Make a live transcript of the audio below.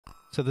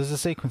So there's a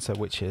sequencer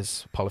which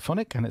is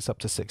polyphonic and it's up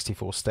to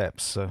 64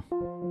 steps. So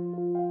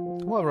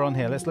while we're on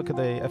here, let's look at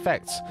the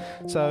effects.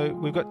 So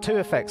we've got 2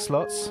 effect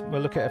slots. We'll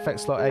look at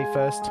effect slot A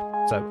first.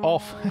 So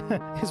off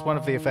is one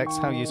of the effects,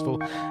 how useful.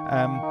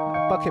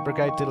 Bucket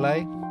brigade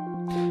delay,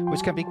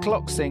 which can be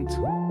clock synced.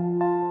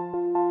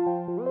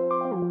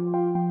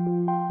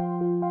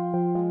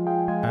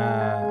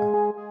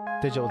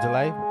 Digital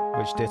delay,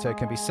 which ditto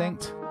can be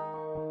synced.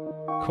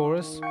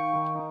 Chorus,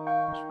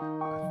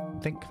 I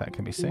think that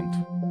can be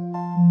synced.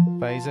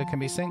 Phaser can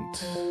be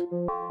synced.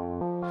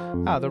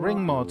 The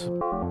ring mod. So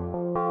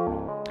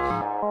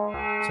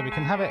we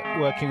can have it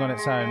working on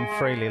its own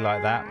freely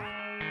like that.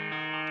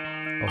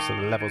 Also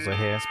the levels are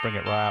here, let's bring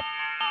it right up.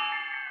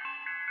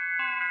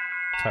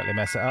 Totally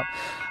mess it up.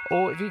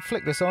 Or if you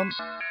flick this on,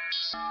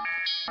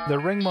 the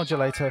ring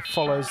modulator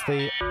follows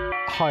the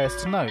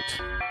highest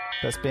note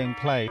that's being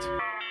played.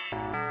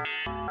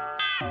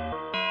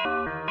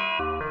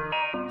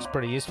 It's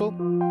pretty useful.